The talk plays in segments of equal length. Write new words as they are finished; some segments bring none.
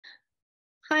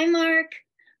Hi, Mark.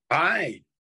 Hi.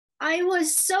 I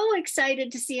was so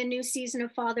excited to see a new season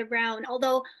of Father Brown,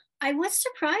 although I was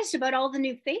surprised about all the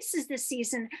new faces this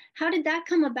season. How did that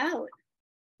come about?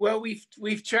 Well,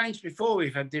 we've changed before.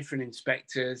 We've had different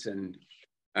inspectors and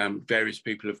various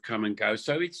people have come and go.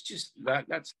 So it's just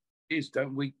that's is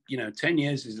don't we? 10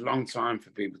 years is a long time for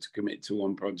people to commit to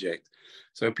one project.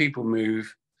 So people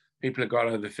move. People have got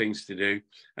other things to do,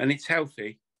 and it's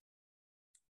healthy.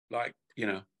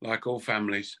 Like all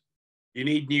families, you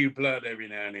need new blood every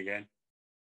now and again.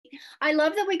 I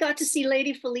love that we got to see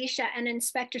Lady Felicia and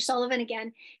Inspector Sullivan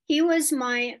again. He was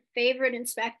my favorite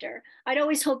inspector. I'd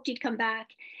always hoped he'd come back.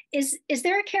 Is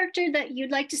there a character that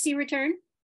you'd like to see return?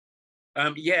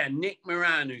 Yeah, Nick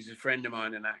Moran, who's a friend of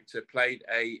mine, an actor, played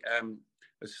a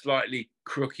slightly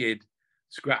crooked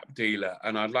scrap dealer,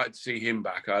 and I'd like to see him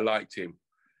back. I liked him.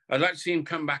 I'd like to see him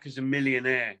come back as a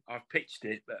millionaire. I've pitched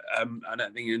it, but I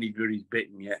don't think anybody's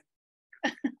bitten yet.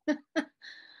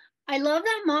 I love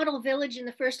that model village in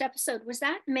the first episode. Was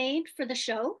that made for the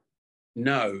show?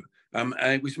 No,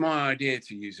 it was my idea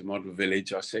to use a model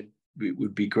village. I said it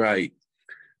would be great,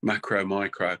 macro,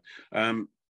 micro.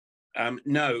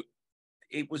 No,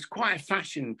 it was quite a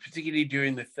fashion, particularly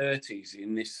during the 30s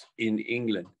in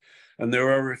England, and there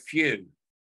are a few,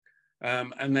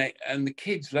 and the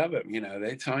kids love them.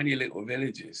 They're tiny little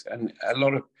villages, and a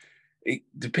lot of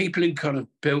the people who kind of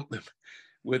built them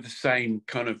were the same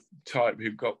kind of type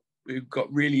who got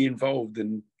really involved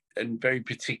and very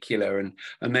particular, and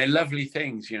they're lovely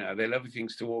things. They're lovely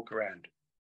things to walk around.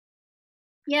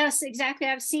 Yes, exactly.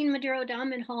 I've seen Maduro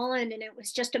Dam in Holland and it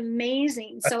was just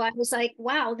amazing. So I was like,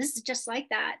 wow, this is just like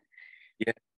that.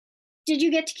 Yeah. Did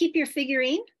you get to keep your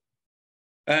figurine?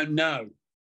 No,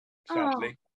 Oh,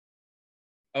 sadly.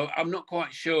 Oh, I'm not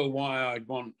quite sure why I'd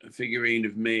want a figurine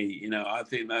of me. I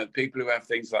think that people who have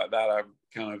things like that are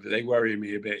they worry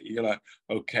me a bit. You're like,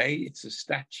 okay, it's a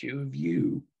statue of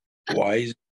you. Why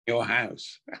is it in your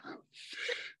house?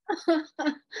 No,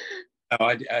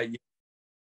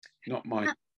 not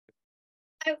my.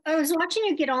 I was watching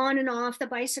you get on and off the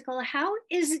bicycle. How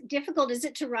is it difficult? Is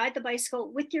it to ride the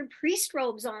bicycle with your priest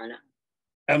robes on?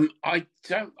 I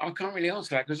can't really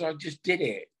answer that because I just did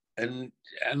it, and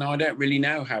I don't really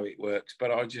know how it works, but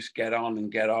I just get on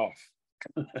and get off.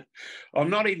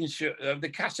 I'm not even sure. The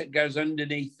cassock goes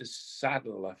underneath the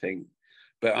saddle, I think,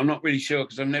 but I'm not really sure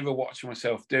because I've never watched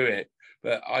myself do it.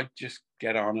 But I just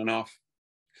get on and off.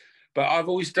 But I've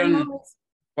always done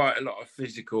quite a lot of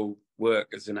physical work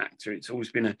as an actor. It's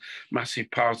always been a massive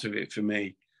part of it for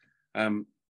me.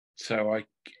 So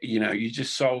you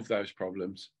just solve those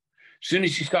problems. As soon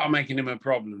as you start making them a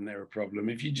problem, they're a problem.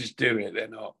 If you just do it, they're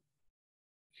not.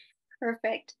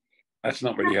 Perfect. That's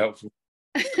not really helpful.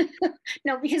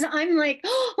 No, because I'm like,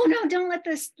 oh no, don't let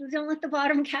the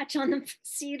bottom catch on the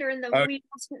seat or in the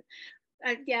wheels.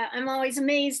 Yeah, I'm always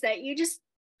amazed that you just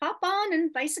hop on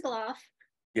and bicycle off.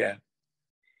 Yeah,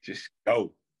 just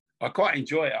go. I quite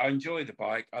enjoy it. I enjoy the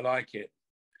bike. I like it.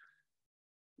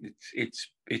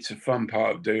 It's a fun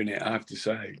part of doing it, I have to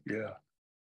say. Yeah.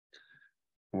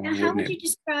 Now, how would you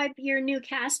describe your new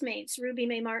castmates, Ruby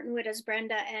Mae Martinwood as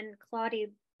Brenda and Claudia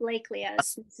Blakely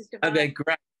as Mrs. Devine? They're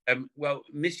great. Well,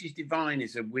 Mrs. Devine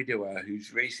is a widower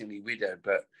who's recently widowed,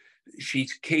 but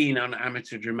she's keen on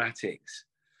amateur dramatics.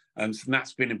 So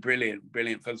that's been a brilliant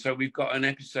fun. So we've got an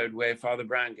episode where Father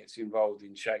Brown gets involved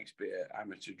in Shakespeare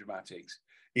amateur dramatics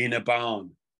in a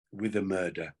barn with a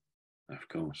murder, of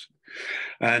course.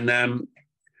 And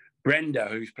Brenda,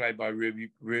 who's played by Ruby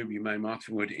Mae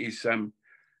Martinwood, is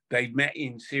they met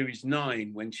in series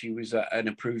 9 when she was at an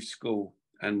approved school,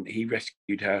 and he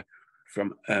rescued her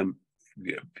from.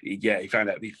 He found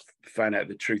out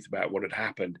the truth about what had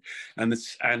happened, and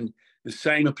the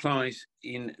same applies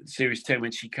in series 10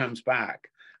 when she comes back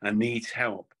and needs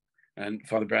help, and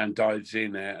Father Brown dives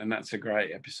in there, and that's a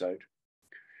great episode.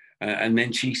 And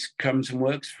then she comes and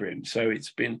works for him, so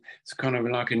it's kind of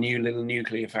like a new little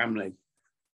nuclear family,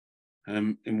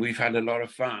 and we've had a lot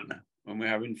of fun, and we're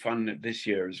having fun this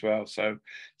year as well. So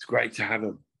it's great to have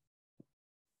them.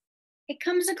 It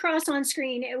comes across on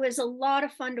screen. It was a lot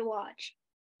of fun to watch.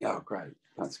 Oh, great.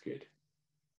 That's good.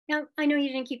 Now, I know you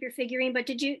didn't keep your figurine, but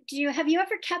have you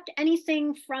ever kept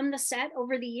anything from the set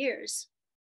over the years?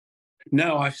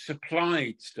 No, I've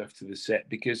supplied stuff to the set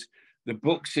because the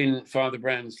books in Father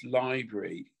Brown's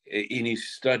library in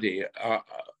his study are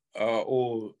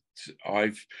all.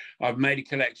 I've made a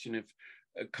collection of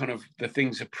kind of the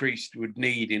things a priest would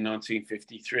need in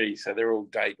 1953. So they're all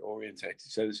date orientated.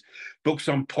 So there's books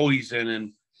on poison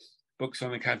and books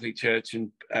on the Catholic Church and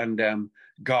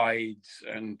guides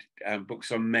and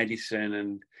books on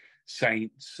medicine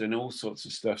saints and all sorts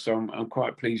of stuff. So I'm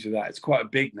quite pleased with that. It's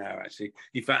quite big now, actually.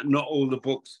 In fact, not all the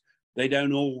books, they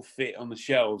don't all fit on the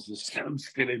shelves. There's some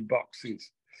still in boxes.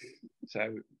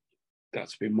 So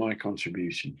that's been my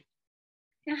contribution.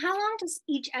 Now, how long does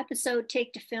each episode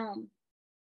take to film?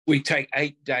 We take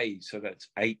 8 days, so that's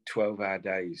 8 12-hour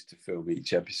days to film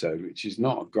each episode, which is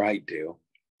not a great deal.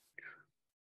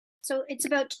 So it's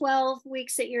about 12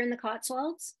 weeks that you're in the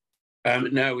Cotswolds?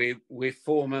 No, we're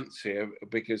 4 months here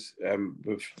because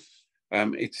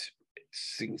it's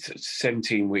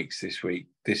 17 weeks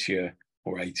this year,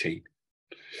 or 18.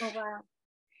 Oh, wow.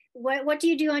 What do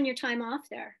you do on your time off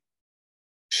there?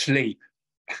 Sleep.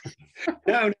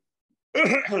 No.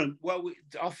 Well,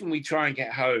 often we try and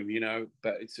get home,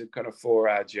 but it's a kind of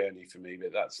 4-hour journey for me.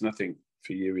 But that's nothing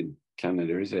for you in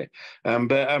Canada, is it?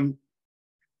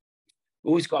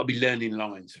 Always got to be learning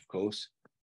lines, of course,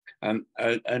 and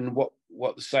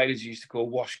what the sailors used to call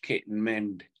wash, kit, and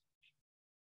mend.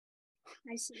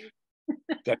 I see.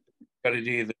 So, got to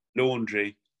do the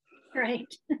laundry.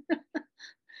 Right.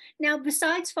 Now,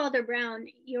 besides Father Brown,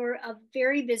 you're a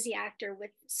very busy actor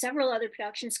with several other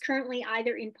productions currently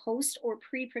either in post or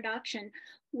pre-production.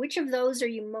 Which of those are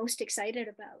you most excited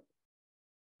about?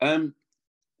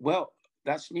 Well,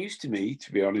 that's news to me,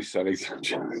 to be honest,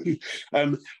 Alexandra.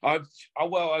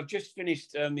 I've just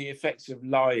finished The Effects of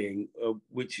Lying,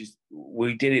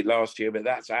 we did it last year, but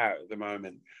that's out at the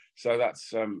moment. So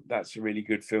that's a really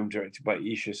good film directed by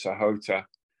Isha Sahota.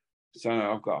 So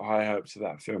I've got high hopes of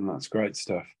that film. That's great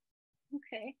stuff.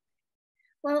 Okay.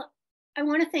 Well, I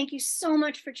want to thank you so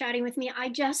much for chatting with me. I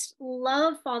just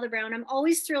love Father Brown. I'm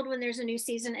always thrilled when there's a new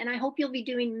season, and I hope you'll be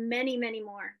doing many, many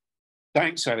more.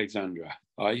 Thanks, Alexandra.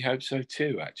 I hope so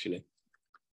too, actually.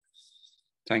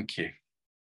 Thank you.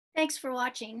 Thanks for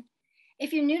watching.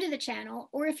 If you're new to the channel,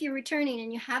 or if you're returning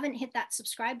and you haven't hit that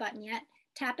subscribe button yet,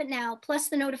 tap it now, plus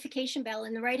the notification bell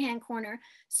in the right-hand corner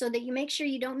so that you make sure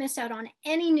you don't miss out on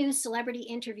any new celebrity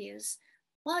interviews.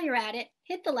 While you're at it,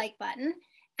 hit the like button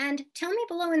and tell me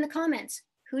below in the comments,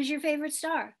 who's your favorite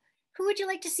star? Who would you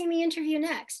like to see me interview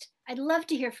next? I'd love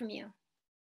to hear from you.